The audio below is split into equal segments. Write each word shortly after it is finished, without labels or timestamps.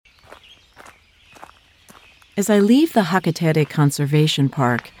As I leave the Hakatere Conservation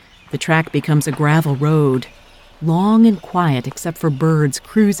Park, the track becomes a gravel road, long and quiet except for birds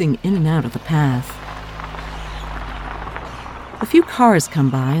cruising in and out of the path. A few cars come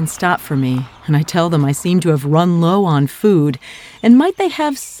by and stop for me, and I tell them I seem to have run low on food, and might they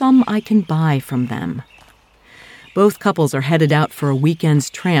have some I can buy from them. Both couples are headed out for a weekend's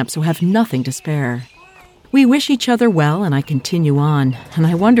tramp, so have nothing to spare. We wish each other well, and I continue on, and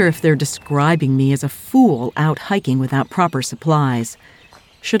I wonder if they're describing me as a fool out hiking without proper supplies.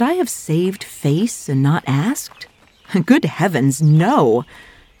 Should I have saved face and not asked? Good heavens, no!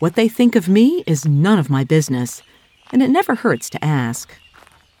 What they think of me is none of my business, and it never hurts to ask.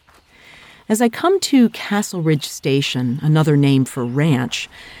 As I come to Castle Ridge Station, another name for ranch,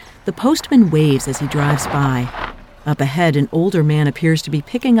 the postman waves as he drives by. Up ahead, an older man appears to be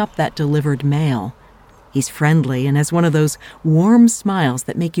picking up that delivered mail. He's friendly and has one of those warm smiles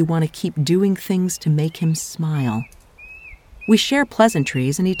that make you want to keep doing things to make him smile. We share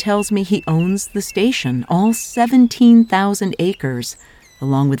pleasantries, and he tells me he owns the station, all 17,000 acres,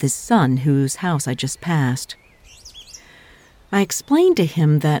 along with his son, whose house I just passed. I explained to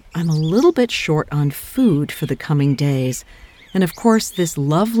him that I'm a little bit short on food for the coming days, and of course this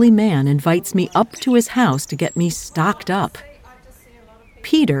lovely man invites me up to his house to get me stocked up.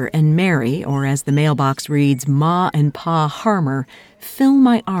 Peter and Mary, or as the mailbox reads, Ma and Pa Harmer, fill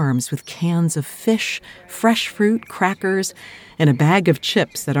my arms with cans of fish, fresh fruit, crackers, and a bag of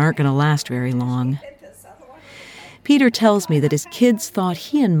chips that aren't going to last very long. Peter tells me that his kids thought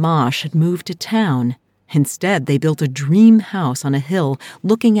he and Ma should move to town. Instead, they built a dream house on a hill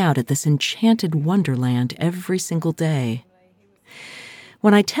looking out at this enchanted wonderland every single day.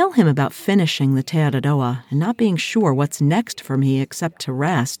 When I tell him about finishing the Te Araroa and not being sure what's next for me except to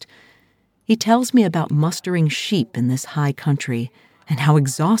rest, he tells me about mustering sheep in this high country and how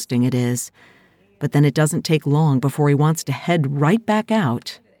exhausting it is. But then it doesn't take long before he wants to head right back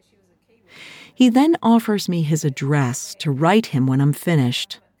out. He then offers me his address to write him when I'm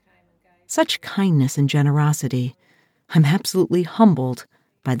finished. Such kindness and generosity. I'm absolutely humbled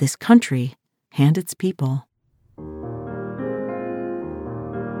by this country and its people.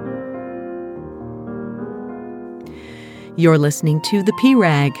 You're listening to The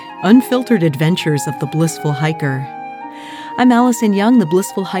P-Rag, Unfiltered Adventures of the Blissful Hiker. I'm Allison Young, the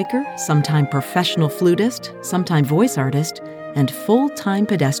Blissful Hiker, sometime professional flutist, sometime voice artist, and full-time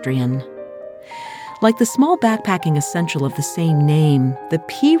pedestrian. Like the small backpacking essential of the same name, the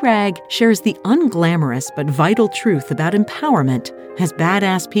P-Rag shares the unglamorous but vital truth about empowerment as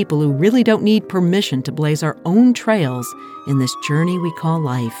badass people who really don't need permission to blaze our own trails in this journey we call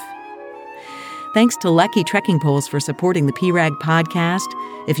life. Thanks to Lecky Trekking Poles for supporting the P-Rag podcast.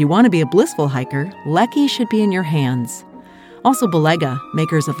 If you want to be a blissful hiker, Lecky should be in your hands. Also Belega,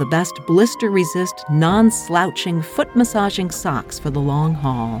 makers of the best blister-resist, non-slouching, foot-massaging socks for the long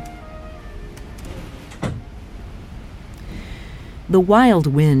haul. The wild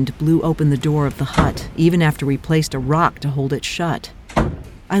wind blew open the door of the hut, even after we placed a rock to hold it shut.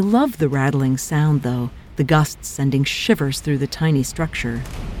 I love the rattling sound, though, the gusts sending shivers through the tiny structure.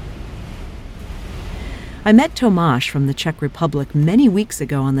 I met Tomáš from the Czech Republic many weeks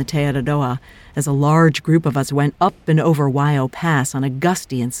ago on the Te Araroa as a large group of us went up and over Waio Pass on a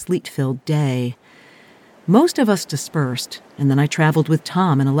gusty and sleet-filled day. Most of us dispersed, and then I traveled with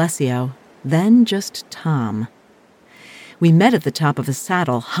Tom and Alessio, then just Tom. We met at the top of a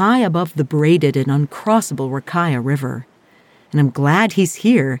saddle high above the braided and uncrossable Rakaya River. And I'm glad he's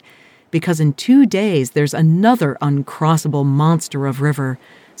here, because in 2 days there's another uncrossable monster of river,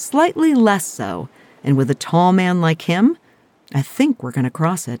 slightly less so, and with a tall man like him, I think we're going to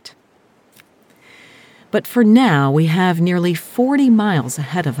cross it. But for now, we have nearly 40 miles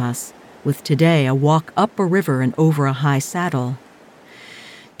ahead of us, with today a walk up a river and over a high saddle.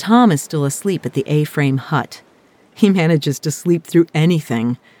 Tom is still asleep at the A-frame hut. He manages to sleep through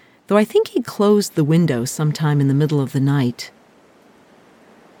anything, though I think he closed the window sometime in the middle of the night.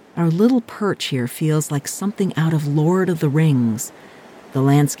 Our little perch here feels like something out of Lord of the Rings. The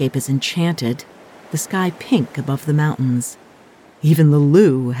landscape is enchanted, the sky pink above the mountains. Even the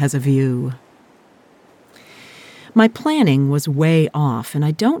loo has a view. My planning was way off, and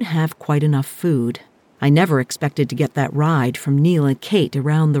I don't have quite enough food. I never expected to get that ride from Neil and Kate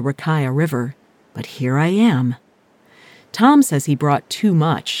around the Rakaya River, but here I am. Tom says he brought too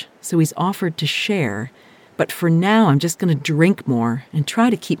much, so he's offered to share, but for now I'm just going to drink more and try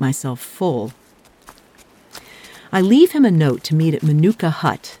to keep myself full. I leave him a note to meet at Manuka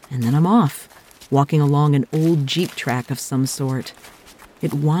Hut, and then I'm off, walking along an old jeep track of some sort.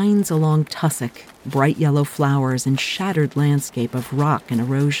 It winds along tussock, bright yellow flowers, and shattered landscape of rock and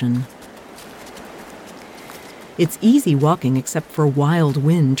erosion. It's easy walking except for wild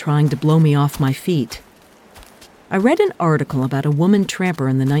wind trying to blow me off my feet. I read an article about a woman tramper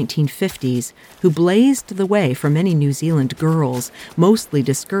in the 1950s who blazed the way for many New Zealand girls, mostly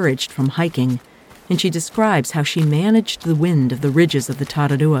discouraged from hiking, and she describes how she managed the wind of the ridges of the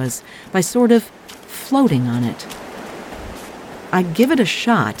Araroas by sort of floating on it. I give it a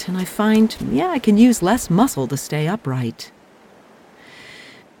shot, and I find, I can use less muscle to stay upright.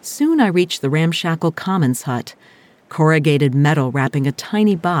 Soon I reach the ramshackle commons hut, corrugated metal wrapping a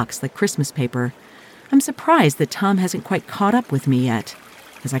tiny box like Christmas paper. I'm surprised that Tom hasn't quite caught up with me yet,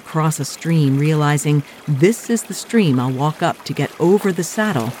 as I cross a stream, realizing this is the stream I'll walk up to get over the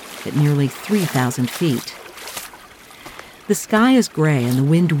saddle at nearly 3,000 feet. The sky is gray and the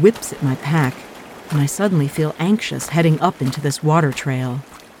wind whips at my pack, and I suddenly feel anxious heading up into this water trail.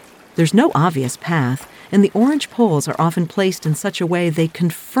 There's no obvious path, and the orange poles are often placed in such a way they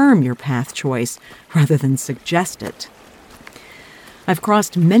confirm your path choice rather than suggest it. I've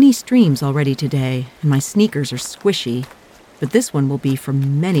crossed many streams already today, and my sneakers are squishy, but this one will be for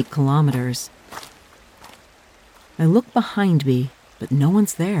many kilometers. I look behind me, but no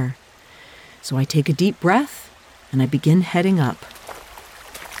one's there. So I take a deep breath, and I begin heading up.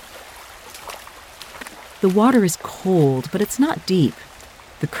 The water is cold, but it's not deep.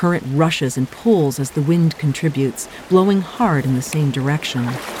 The current rushes and pulls as the wind contributes, blowing hard in the same direction.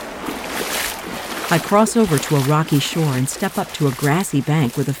 I cross over to a rocky shore and step up to a grassy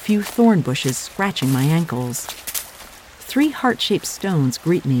bank with a few thorn bushes scratching my ankles. 3 heart-shaped stones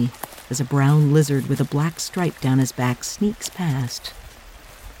greet me as a brown lizard with a black stripe down his back sneaks past.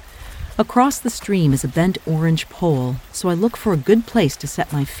 Across the stream is a bent orange pole, so I look for a good place to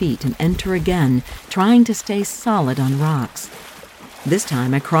set my feet and enter again, trying to stay solid on rocks. This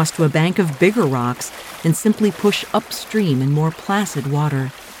time I cross to a bank of bigger rocks and simply push upstream in more placid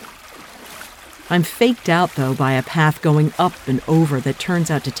water. I'm faked out, though, by a path going up and over that turns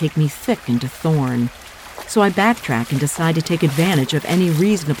out to take me thick into thorn. So I backtrack and decide to take advantage of any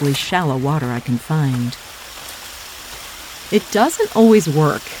reasonably shallow water I can find. It doesn't always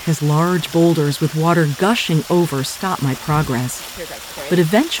work, as large boulders with water gushing over stop my progress. But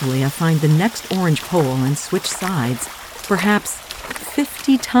eventually I find the next orange pole and switch sides, perhaps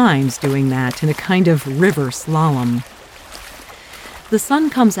 50 times doing that in a kind of river slalom. The sun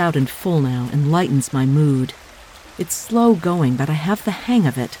comes out in full now and lightens my mood. It's slow going, but I have the hang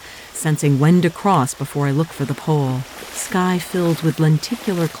of it, sensing when to cross before I look for the pole, sky filled with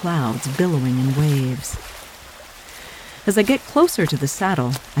lenticular clouds billowing in waves. As I get closer to the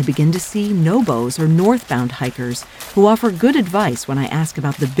saddle, I begin to see nobos or northbound hikers who offer good advice when I ask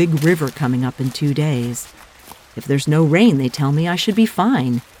about the big river coming up in 2 days. If there's no rain, they tell me I should be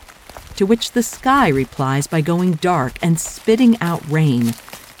fine. To which the sky replies by going dark and spitting out rain.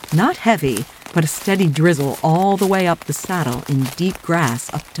 Not heavy, but a steady drizzle all the way up the saddle in deep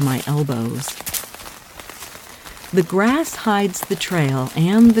grass up to my elbows. The grass hides the trail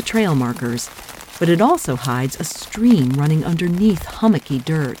and the trail markers, but it also hides a stream running underneath hummocky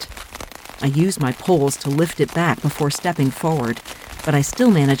dirt. I use my poles to lift it back before stepping forward, but I still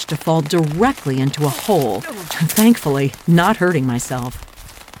manage to fall directly into a hole, thankfully not hurting myself.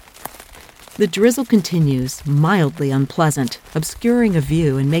 The drizzle continues, mildly unpleasant, obscuring a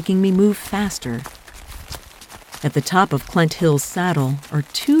view and making me move faster. At the top of Clent Hill's saddle are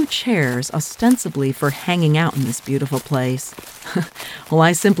 2 chairs ostensibly for hanging out in this beautiful place. Well,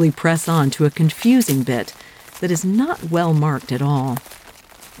 I simply press on to a confusing bit that is not well marked at all.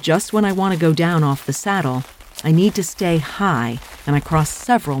 Just when I want to go down off the saddle, I need to stay high, and I cross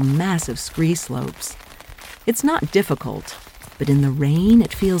several massive scree slopes. It's not difficult, but in the rain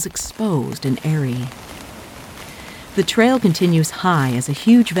it feels exposed and airy. The trail continues high as a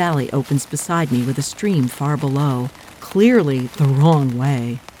huge valley opens beside me with a stream far below, clearly the wrong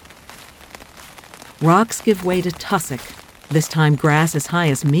way. Rocks give way to tussock, this time grass as high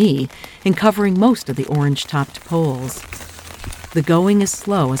as me and covering most of the orange-topped poles. The going is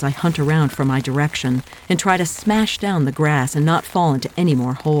slow as I hunt around for my direction and try to smash down the grass and not fall into any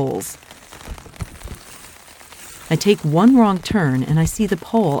more holes. I take one wrong turn and I see the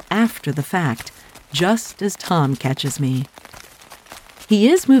pole after the fact, just as Tom catches me. He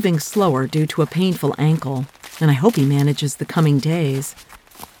is moving slower due to a painful ankle, and I hope he manages the coming days.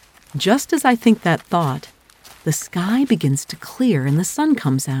 Just as I think that thought, the sky begins to clear and the sun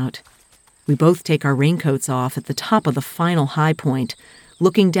comes out. We both take our raincoats off at the top of the final high point,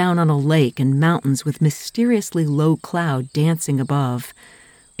 looking down on a lake and mountains with mysteriously low cloud dancing above.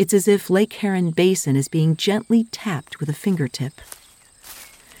 It's as if Lake Heron Basin is being gently tapped with a fingertip.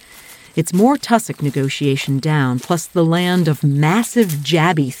 It's more tussock negotiation down, plus the land of massive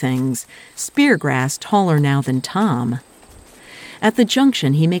jabby things, speargrass taller now than Tom. At the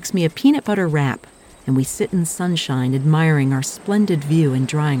junction, he makes me a peanut butter wrap, and we sit in sunshine admiring our splendid view and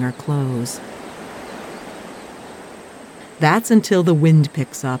drying our clothes. That's until the wind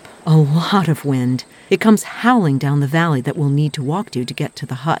picks up, a lot of wind. It comes howling down the valley that we'll need to walk to get to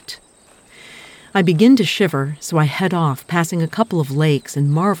the hut. I begin to shiver, so I head off, passing a couple of lakes and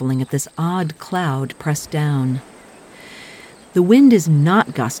marveling at this odd cloud pressed down. The wind is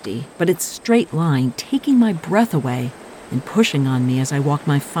not gusty, but it's straight line, taking my breath away and pushing on me as I walk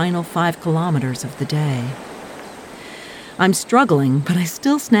my final 5 kilometers of the day. I'm struggling, but I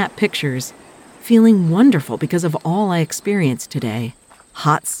still snap pictures, feeling wonderful because of all I experienced today.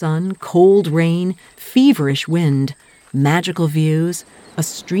 Hot sun, cold rain, feverish wind, magical views, a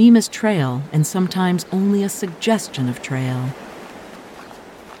stream as trail, and sometimes only a suggestion of trail.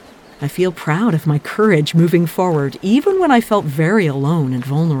 I feel proud of my courage moving forward, even when I felt very alone and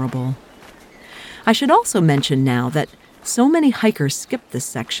vulnerable. I should also mention now that so many hikers skip this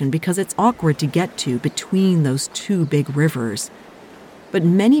section because it's awkward to get to between those 2 big rivers. But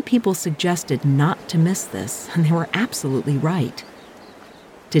many people suggested not to miss this, and they were absolutely right.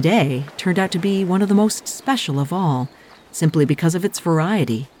 Today turned out to be one of the most special of all, simply because of its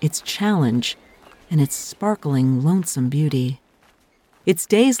variety, its challenge, and its sparkling, lonesome beauty. It's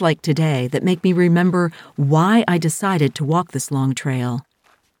days like today that make me remember why I decided to walk this long trail.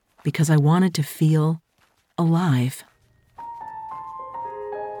 Because I wanted to feel alive.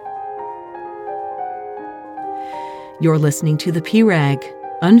 You're listening to The P-Rag,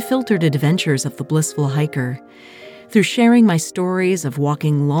 unfiltered adventures of the blissful hiker. Through sharing my stories of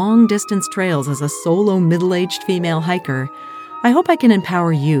walking long-distance trails as a solo middle-aged female hiker, I hope I can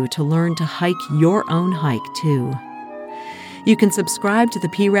empower you to learn to hike your own hike, too. You can subscribe to The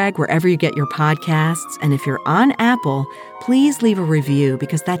P-Rag wherever you get your podcasts, and if you're on Apple, please leave a review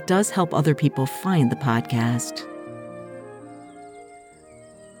because that does help other people find the podcast.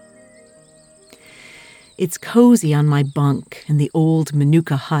 It's cozy on my bunk in the old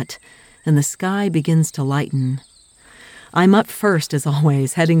Manuka hut, and the sky begins to lighten. I'm up first, as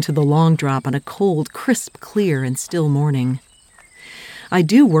always, heading to the long drop on a cold, crisp, clear, and still morning. I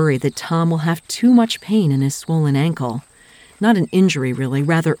do worry that Tom will have too much pain in his swollen ankle. Not an injury, really,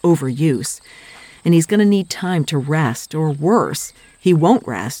 rather overuse. And he's going to need time to rest, or worse, he won't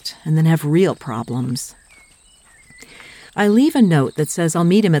rest and then have real problems. I leave a note that says I'll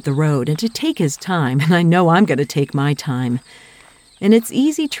meet him at the road and to take his time, and I know I'm going to take my time. And it's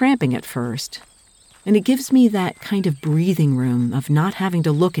easy tramping at first. And it gives me that kind of breathing room of not having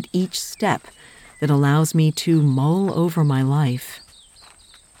to look at each step that allows me to mull over my life.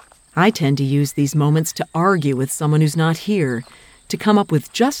 I tend to use these moments to argue with someone who's not here, to come up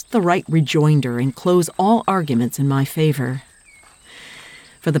with just the right rejoinder and close all arguments in my favor.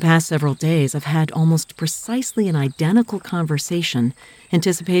 For the past several days, I've had almost precisely an identical conversation,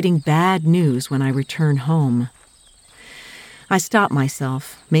 anticipating bad news when I return home. I stop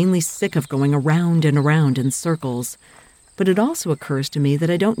myself, mainly sick of going around and around in circles, but it also occurs to me that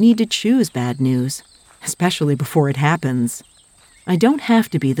I don't need to choose bad news, especially before it happens. I don't have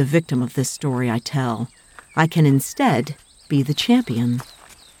to be the victim of this story I tell. I can instead be the champion.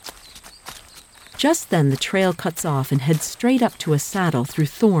 Just then the trail cuts off and heads straight up to a saddle through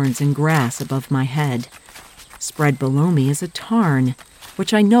thorns and grass above my head. Spread below me is a tarn,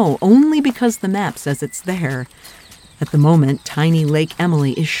 which I know only because the map says it's there. At the moment, tiny Lake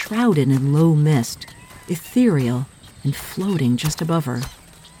Emily is shrouded in low mist, ethereal and floating just above her.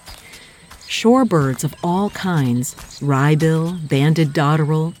 Shorebirds of all kinds, wrybill, banded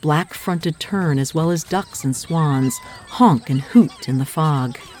dotterel, black-fronted tern, as well as ducks and swans, honk and hoot in the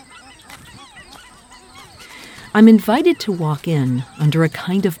fog. I'm invited to walk in under a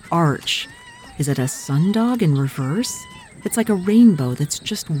kind of arch. Is it a sundog in reverse? It's like a rainbow that's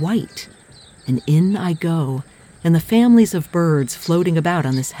just white. And in I go, and the families of birds floating about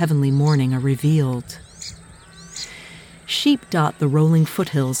on this heavenly morning are revealed. Sheep dot the rolling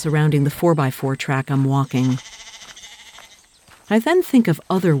foothills surrounding the 4x4 track I'm walking. I then think of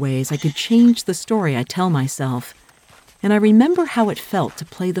other ways I could change the story I tell myself, and I remember how it felt to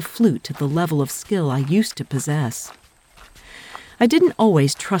play the flute at the level of skill I used to possess. I didn't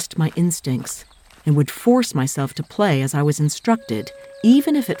always trust my instincts, and would force myself to play as I was instructed,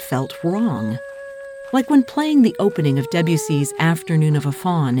 even if it felt wrong. Like when playing the opening of Debussy's Afternoon of a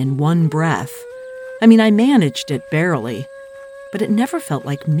Faun in one breath. I mean, I managed it barely, but it never felt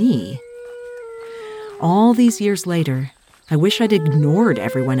like me. All these years later, I wish I'd ignored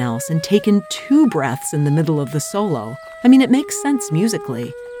everyone else and taken 2 breaths in the middle of the solo. I mean, it makes sense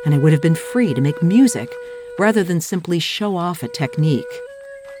musically, and I would have been free to make music rather than simply show off a technique.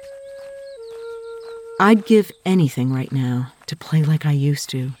 I'd give anything right now to play like I used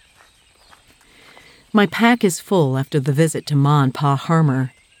to. My pack is full after the visit to Ma and Pa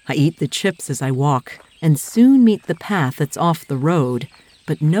Harmer. I eat the chips as I walk and soon meet the path that's off the road,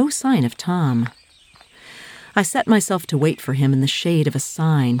 but no sign of Tom. I set myself to wait for him in the shade of a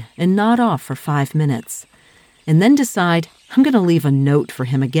sign and nod off for 5 minutes, and then decide I'm going to leave a note for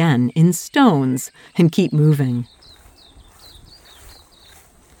him again in stones and keep moving.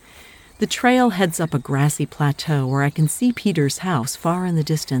 The trail heads up a grassy plateau where I can see Peter's house far in the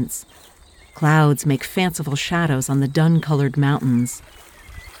distance. Clouds make fanciful shadows on the dun-colored mountains.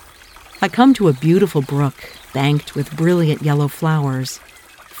 I come to a beautiful brook banked with brilliant yellow flowers.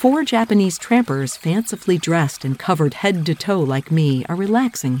 4 Japanese trampers, fancifully dressed and covered head to toe like me, are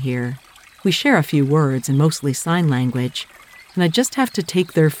relaxing here. We share a few words in mostly sign language, and I just have to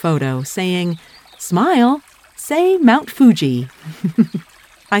take their photo, saying, "Smile, say Mount Fuji."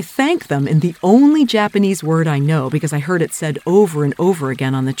 I thank them in the only Japanese word I know because I heard it said over and over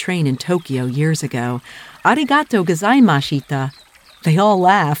again on the train in Tokyo years ago. "Arigato gozaimashita." They all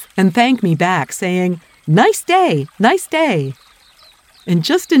laugh and thank me back, saying, "Nice day, nice day." And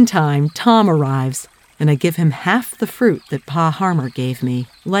just in time, Tom arrives, and I give him half the fruit that Pa Harmer gave me.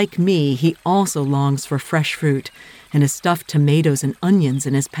 Like me, he also longs for fresh fruit and has stuffed tomatoes and onions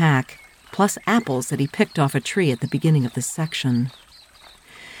in his pack, plus apples that he picked off a tree at the beginning of this section.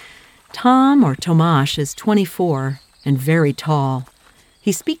 Tom, or Tomasz, is 24 and very tall.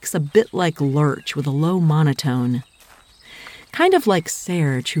 He speaks a bit like Lurch with a low monotone. Kind of like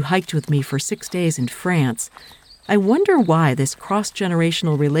Serge, who hiked with me for 6 days in France. I wonder why this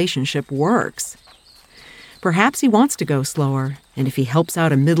cross-generational relationship works. Perhaps he wants to go slower, and if he helps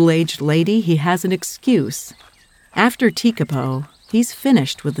out a middle-aged lady, he has an excuse. After Tekapo, he's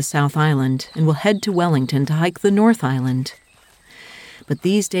finished with the South Island and will head to Wellington to hike the North Island. But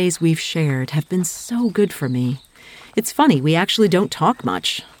these days we've shared have been so good for me. It's funny, we actually don't talk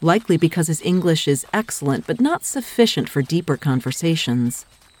much, likely because his English is excellent but not sufficient for deeper conversations.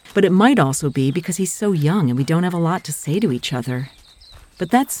 But it might also be because he's so young and we don't have a lot to say to each other. But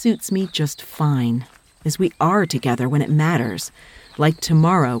that suits me just fine, as we are together when it matters, like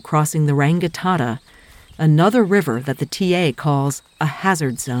tomorrow crossing the Rangitata, another river that the TA calls a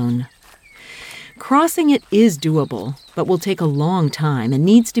hazard zone. Crossing it is doable, but will take a long time and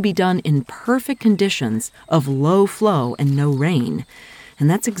needs to be done in perfect conditions of low flow and no rain, and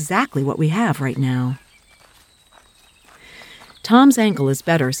that's exactly what we have right now. Tom's ankle is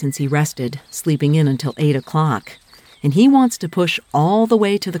better since he rested, sleeping in until 8 o'clock, and he wants to push all the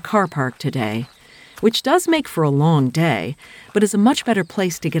way to the car park today, which does make for a long day, but is a much better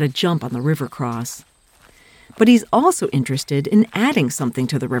place to get a jump on the river cross. But he's also interested in adding something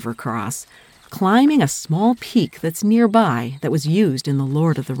to the river cross, climbing a small peak that's nearby that was used in The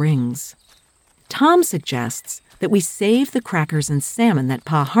Lord of the Rings. Tom suggests that we save the crackers and salmon that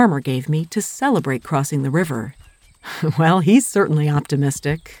Pa Harmer gave me to celebrate crossing the river. Well, he's certainly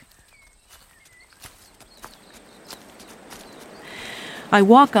optimistic. I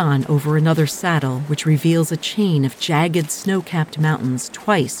walk on over another saddle, which reveals a chain of jagged snow-capped mountains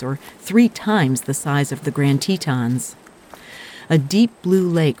 2 or 3 times the size of the Grand Tetons. A deep blue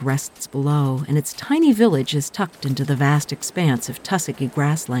lake rests below, and its tiny village is tucked into the vast expanse of tussocky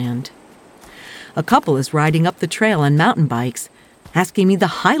grassland. A couple is riding up the trail on mountain bikes, asking me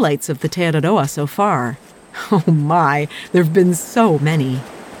the highlights of the Araroa so far. Oh my, there have been so many.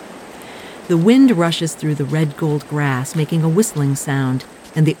 The wind rushes through the red-gold grass, making a whistling sound,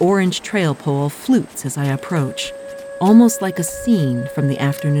 and the orange trail pole flutes as I approach, almost like a scene from the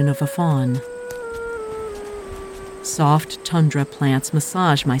afternoon of a faun. Soft tundra plants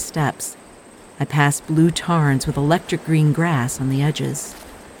massage my steps. I pass blue tarns with electric green grass on the edges.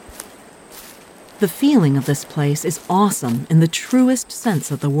 The feeling of this place is awesome in the truest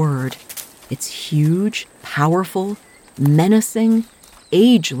sense of the word. It's huge, powerful, menacing,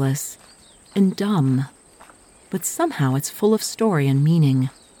 ageless, and dumb. But somehow it's full of story and meaning.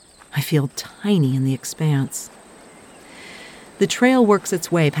 I feel tiny in the expanse. The trail works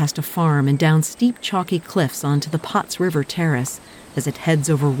its way past a farm and down steep chalky cliffs onto the Potts River Terrace as it heads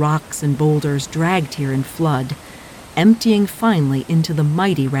over rocks and boulders dragged here in flood, emptying finally into the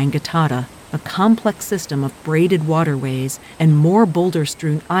mighty Rangitata, a complex system of braided waterways and more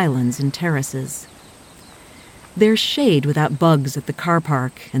boulder-strewn islands and terraces. There's shade without bugs at the car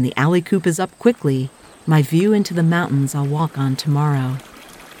park, and the alley coop is up quickly, my view into the mountains I'll walk on tomorrow.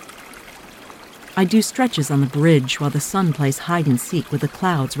 I do stretches on the bridge while the sun plays hide-and-seek with the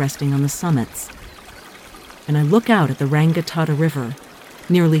clouds resting on the summits. And I look out at the Rangitata River,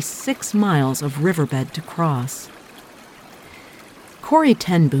 nearly 6 miles of riverbed to cross. Corey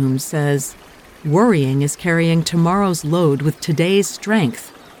Tenboom says, "Worrying is carrying tomorrow's load with today's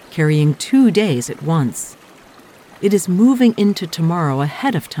strength, carrying 2 days at once. It is moving into tomorrow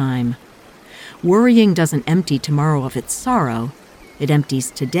ahead of time. Worrying doesn't empty tomorrow of its sorrow. It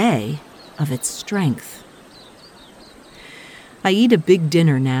empties today of its strength." I eat a big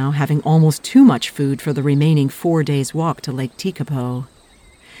dinner now, having almost too much food for the remaining 4 days' walk to Lake Tekapo.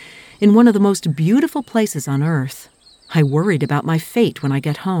 In one of the most beautiful places on Earth, I worried about my fate when I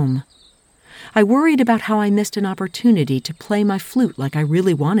get home. I worried about how I missed an opportunity to play my flute like I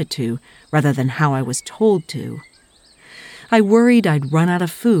really wanted to, rather than how I was told to. I worried I'd run out of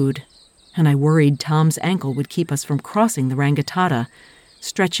food, and I worried Tom's ankle would keep us from crossing the Rangitata,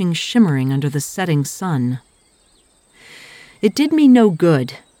 stretching shimmering under the setting sun. It did me no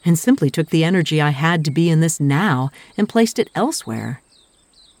good, and simply took the energy I had to be in this now and placed it elsewhere.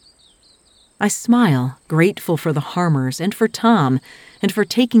 I smile, grateful for the Harmers and for Tom, and for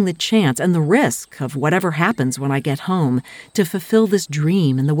taking the chance and the risk of whatever happens when I get home to fulfill this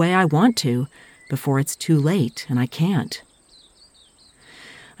dream in the way I want to, before it's too late and I can't.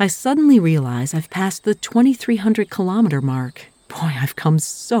 I suddenly realize I've passed the 2,300-kilometer mark. Boy, I've come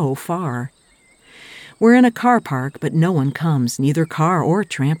so far. We're in a car park, but no one comes, neither car or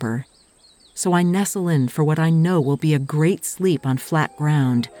tramper. So I nestle in for what I know will be a great sleep on flat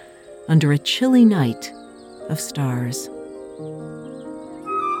ground, under a chilly night of stars.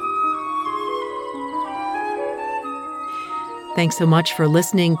 Thanks so much for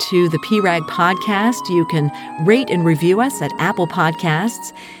listening to the PRAG podcast. You can rate and review us at Apple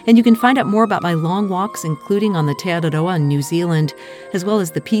Podcasts, and you can find out more about my long walks, including on the Te Araroa in New Zealand, as well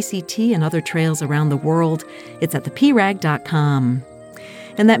as the PCT and other trails around the world. It's at theprag.com.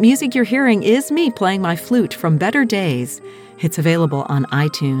 And that music you're hearing is me playing my flute from Better Days. It's available on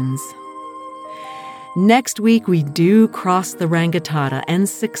iTunes. Next week, we do cross the Rangitata, and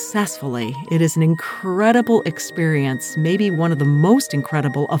successfully. It is an incredible experience, maybe one of the most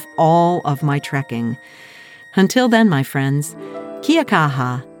incredible of all of my trekking. Until then, my friends, kia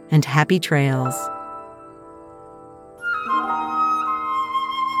kaha and happy trails.